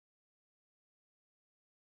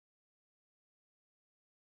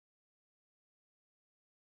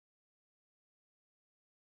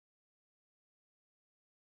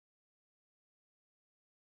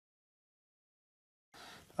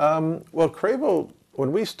Well, Cravo,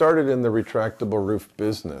 when we started in the retractable roof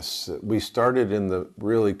business, we started in the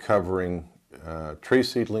really covering tree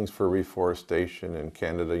seedlings for reforestation in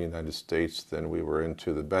Canada, United States. Then we were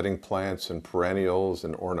into the bedding plants and perennials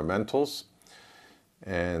and ornamentals.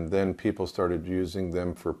 And then people started using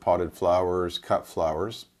them for potted flowers, cut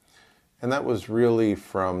flowers. And that was really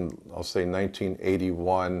from, I'll say,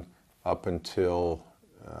 1981 up until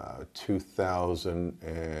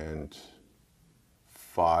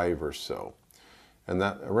 2005 or so. And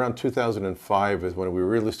that around 2005 is when we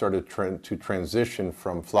really started to transition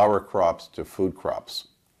from flower crops to food crops.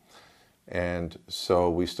 And so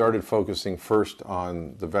we started focusing first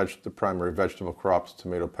on the primary vegetable crops,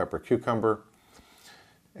 tomato, pepper, cucumber.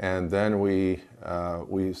 And then we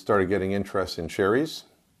started getting interest in cherries.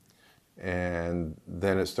 And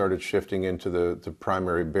then it started shifting into the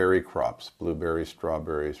primary berry crops, blueberries,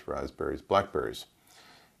 strawberries, raspberries, blackberries.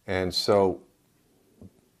 And so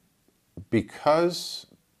because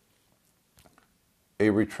a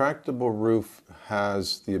retractable roof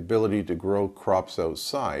has the ability to grow crops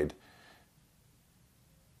outside,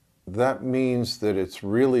 that means that it's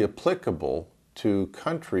really applicable to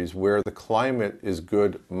countries where the climate is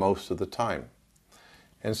good most of the time.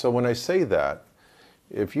 And so when I say that,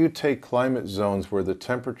 if you take climate zones where the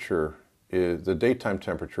temperature is, the daytime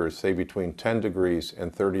temperature is, say, between 10 degrees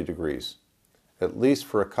and 30 degrees, at least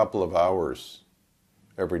for a couple of hours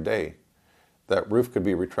every day, that roof could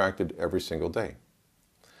be retracted every single day.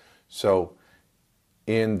 So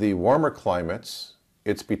in the warmer climates,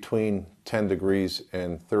 it's between 10 degrees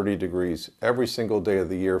and 30 degrees every single day of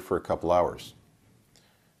the year for a couple hours.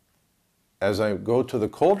 As I go to the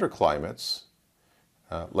colder climates,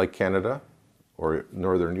 like Canada or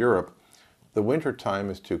Northern Europe, the winter time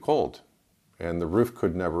is too cold and the roof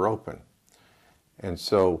could never open. And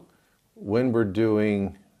so when we're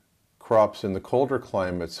doing crops in the colder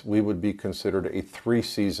climates, we would be considered a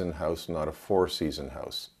 3-season house, not a 4-season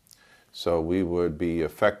house. So we would be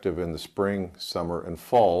effective in the spring, summer, and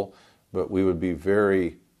fall, but we would be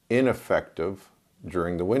very ineffective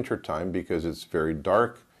during the winter time because it's very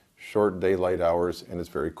dark, short daylight hours, and it's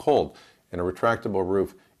very cold. And a retractable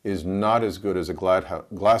roof is not as good as a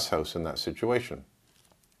glass house in that situation.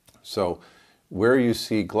 So where you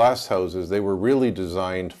see glass houses, they were really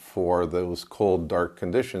designed for those cold, dark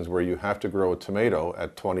conditions where you have to grow a tomato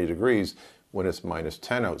at 20 degrees when it's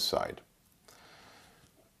 -10 outside.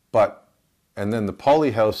 And then the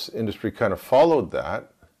polyhouse industry kind of followed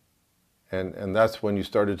that, and that's when you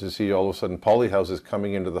started to see all of a sudden polyhouses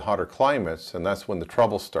coming into the hotter climates, and that's when the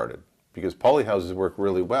trouble started. Because polyhouses work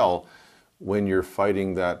really well when you're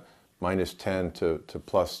fighting that -10 to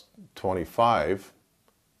 +25,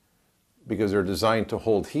 because they're designed to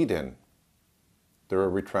hold heat in. They're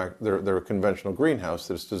a conventional greenhouse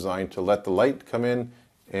that's designed to let the light come in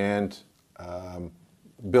and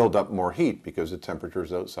build up more heat because the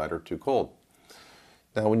temperatures outside are too cold.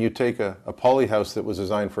 Now when you take a polyhouse that was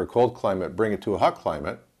designed for a cold climate, bring it to a hot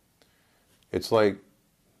climate, it's like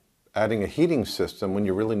adding a heating system when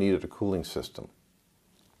you really needed a cooling system.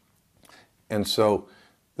 And so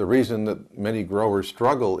the reason that many growers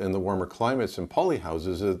struggle in the warmer climates in polyhouses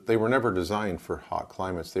is that they were never designed for hot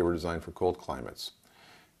climates, they were designed for cold climates.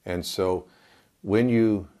 And so when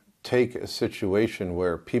you take a situation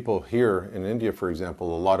where people here in India, for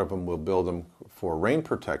example, a lot of them will build them for rain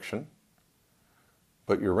protection,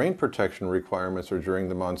 but your rain protection requirements are during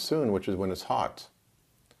the monsoon, which is when it's hot.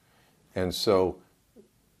 And so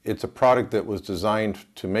it's a product that was designed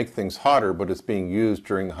to make things hotter, but it's being used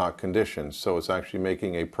during the hot conditions. So it's actually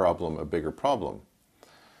making a problem a bigger problem.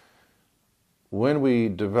 When we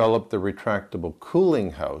developed the retractable cooling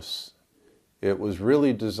house, it was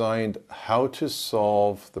really designed how to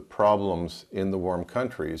solve the problems in the warm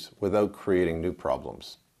countries without creating new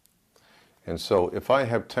problems. And so if I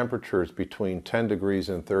have temperatures between 10 degrees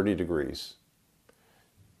and 30 degrees,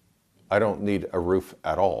 I don't need a roof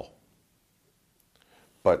at all.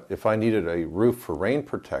 But if I needed a roof for rain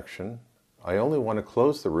protection, I only want to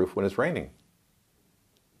close the roof when it's raining.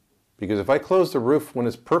 Because if I close the roof when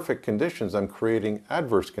it's perfect conditions, I'm creating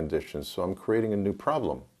adverse conditions, so I'm creating a new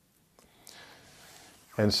problem.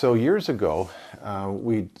 And so years ago,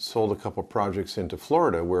 we sold a couple projects into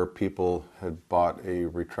Florida where people had bought a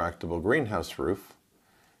retractable greenhouse roof,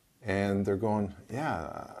 and they're going,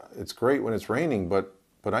 yeah, it's great when it's raining, but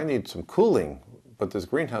I need some cooling. But this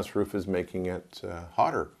greenhouse roof is making it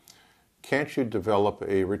hotter. Can't you develop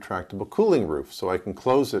a retractable cooling roof so I can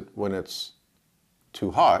close it when it's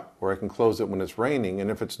too hot, or I can close it when it's raining,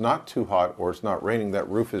 and if it's not too hot or it's not raining, that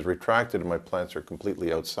roof is retracted and my plants are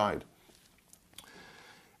completely outside.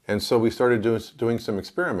 And so we started doing some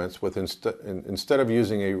experiments with, instead of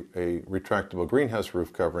using a retractable greenhouse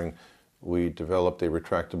roof covering, we developed a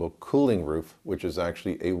retractable cooling roof, which is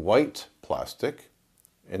actually a white plastic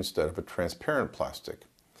instead of a transparent plastic.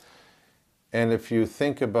 And if you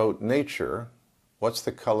think about nature, what's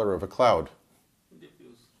the color of a cloud?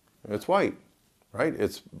 Diffuse. It's white, right?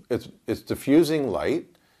 It's diffusing light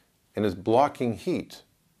and it's blocking heat.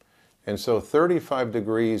 And so 35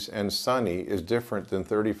 degrees and sunny is different than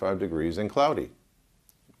 35 degrees and cloudy.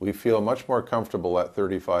 We feel much more comfortable at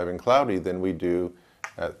 35 and cloudy than we do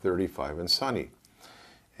at 35 and sunny.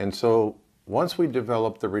 And so once we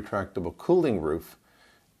developed the retractable cooling roof,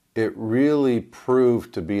 it really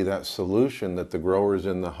proved to be that solution that the growers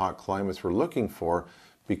in the hot climates were looking for,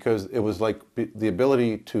 because it was like the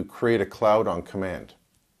ability to create a cloud on command.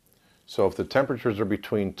 So if the temperatures are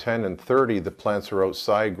between 10 and 30, the plants are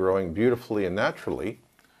outside growing beautifully and naturally.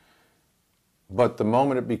 But the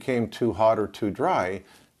moment it became too hot or too dry,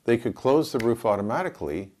 they could close the roof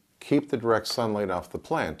automatically, keep the direct sunlight off the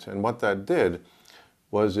plant. And what that did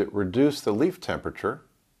was it reduced the leaf temperature,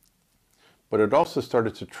 but it also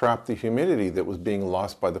started to trap the humidity that was being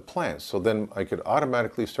lost by the plants. So then I could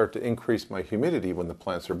automatically start to increase my humidity when the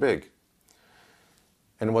plants are big.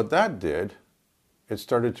 And what that did, it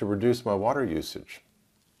started to reduce my water usage.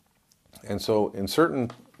 And so in certain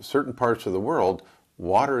parts of the world,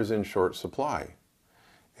 water is in short supply.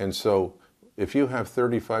 And so if you have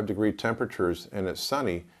 35-degree temperatures and it's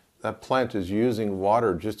sunny, that plant is using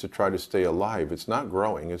water just to try to stay alive. It's not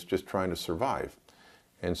growing, it's just trying to survive.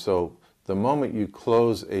 And so the moment you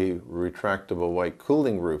close a retractable white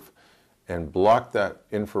cooling roof and block that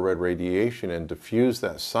infrared radiation and diffuse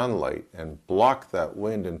that sunlight and block that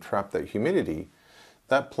wind and trap that humidity,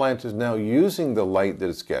 that plant is now using the light that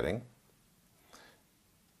it's getting,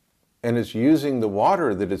 and it's using the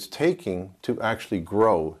water that it's taking to actually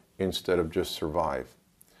grow instead of just survive.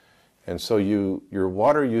 And so your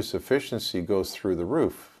water use efficiency goes through the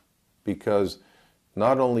roof, because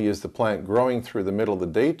not only is the plant growing through the middle of the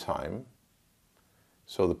daytime,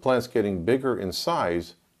 so the plant's getting bigger in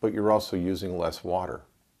size, but you're also using less water.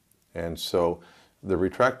 And so the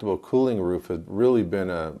retractable cooling roof has really been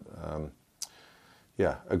a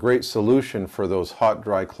great solution for those hot,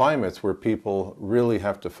 dry climates where people really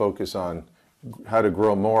have to focus on how to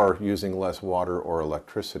grow more using less water or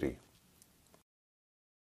electricity.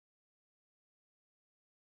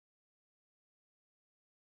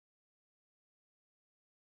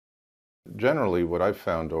 Generally, what I've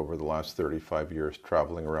found over the last 35 years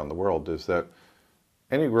traveling around the world is that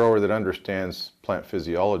any grower that understands plant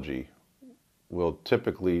physiology will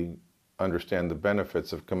typically understand the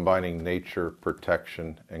benefits of combining nature,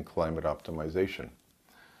 protection, and climate optimization.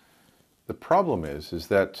 The problem is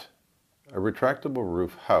that a retractable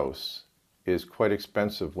roof house is quite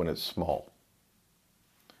expensive when it's small.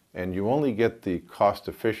 And you only get the cost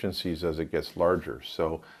efficiencies as it gets larger.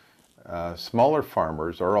 So smaller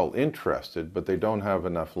farmers are all interested, but they don't have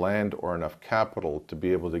enough land or enough capital to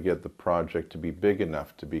be able to get the project to be big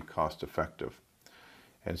enough to be cost effective.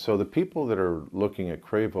 And so the people that are looking at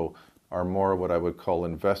Cravo are more what I would call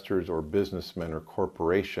investors or businessmen or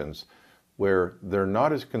corporations, where they're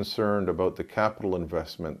not as concerned about the capital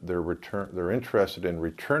investment. They're interested in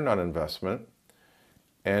return on investment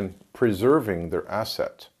and preserving their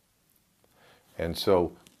asset. And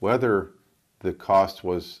so whether the cost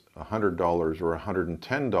was $100 or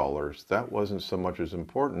 $110, that wasn't so much as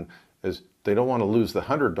important as they don't want to lose the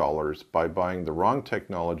 $100 by buying the wrong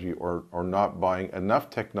technology or not buying enough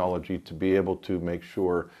technology to be able to make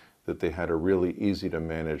sure that they had a really easy to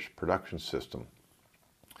manage production system.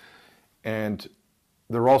 And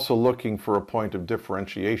they're also looking for a point of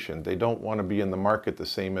differentiation. They don't want to be in the market the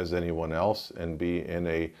same as anyone else and be in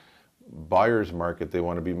a buyer's market. They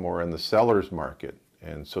want to be more in the seller's market.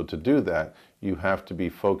 And so to do that, you have to be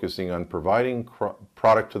focusing on providing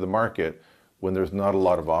product to the market when there's not a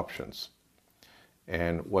lot of options.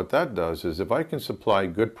 And what that does is, if I can supply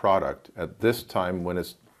good product at this time when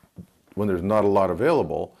there's not a lot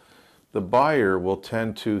available, the buyer will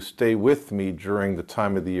tend to stay with me during the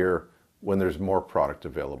time of the year when there's more product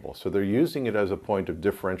available. So they're using it as a point of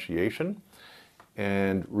differentiation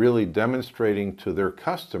and really demonstrating to their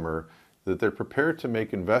customer that they're prepared to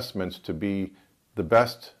make investments to be the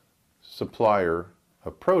best supplier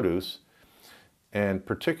of produce, and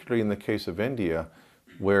particularly in the case of India,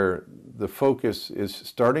 where the focus is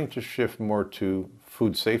starting to shift more to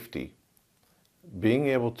food safety. Being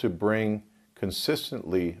able to bring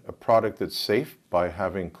consistently a product that's safe by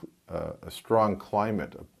having a strong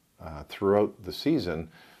climate throughout the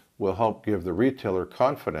season will help give the retailer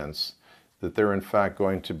confidence that they're in fact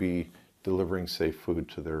going to be delivering safe food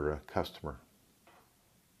to their customer.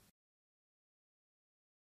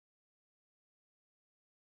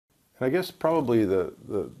 And I guess probably the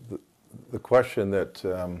question that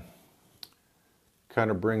kind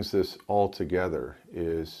of brings this all together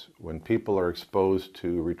is when people are exposed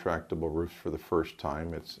to retractable roofs for the first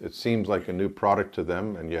time, it seems like a new product to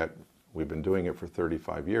them, and yet we've been doing it for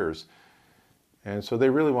 35 years. And so they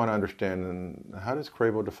really want to understand, how does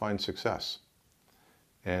Cravo define success?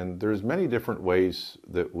 And there's many different ways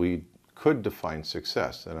that we could define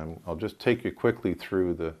success, and I'll just take you quickly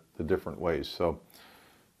through the different ways. So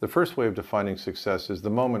the first way of defining success is the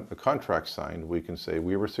moment the contract's signed, we can say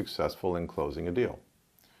we were successful in closing a deal.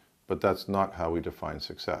 But that's not how we define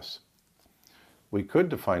success. We could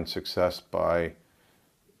define success by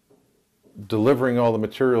delivering all the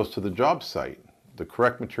materials to the job site, the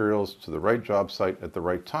correct materials to the right job site at the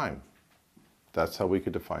right time. That's how we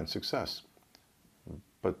could define success.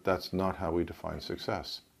 But that's not how we define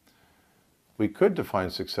success. We could define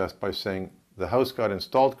success by saying the house got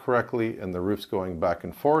installed correctly and the roof's going back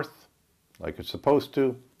and forth like it's supposed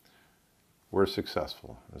to. We're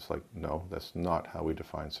successful. It's like, no, that's not how we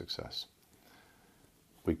define success.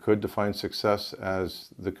 We could define success as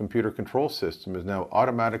the computer control system is now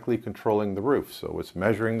automatically controlling the roof. So it's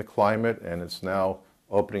measuring the climate and it's now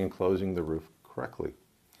opening and closing the roof correctly.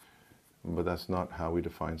 But that's not how we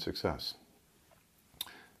define success.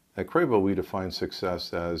 At Cravo, we define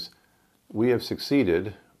success as we have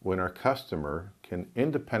succeeded when our customer can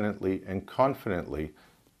independently and confidently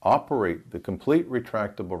operate the complete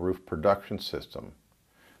retractable roof production system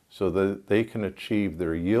so that they can achieve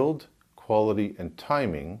their yield, quality, and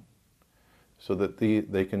timing so that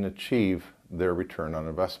they can achieve their return on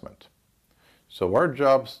investment. So our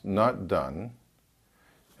job's not done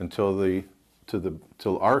until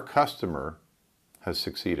our customer has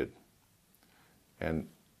succeeded. And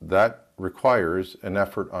that requires an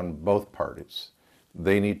effort on both parties.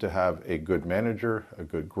 They need to have a good manager, a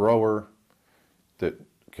good grower that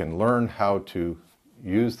can learn how to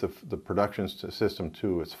use the production system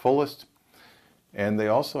to its fullest. And they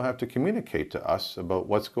also have to communicate to us about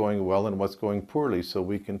what's going well and what's going poorly so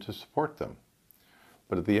we can support them.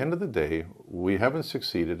 But at the end of the day, we haven't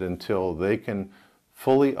succeeded until they can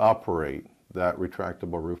fully operate that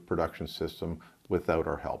retractable roof production system without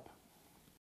our help.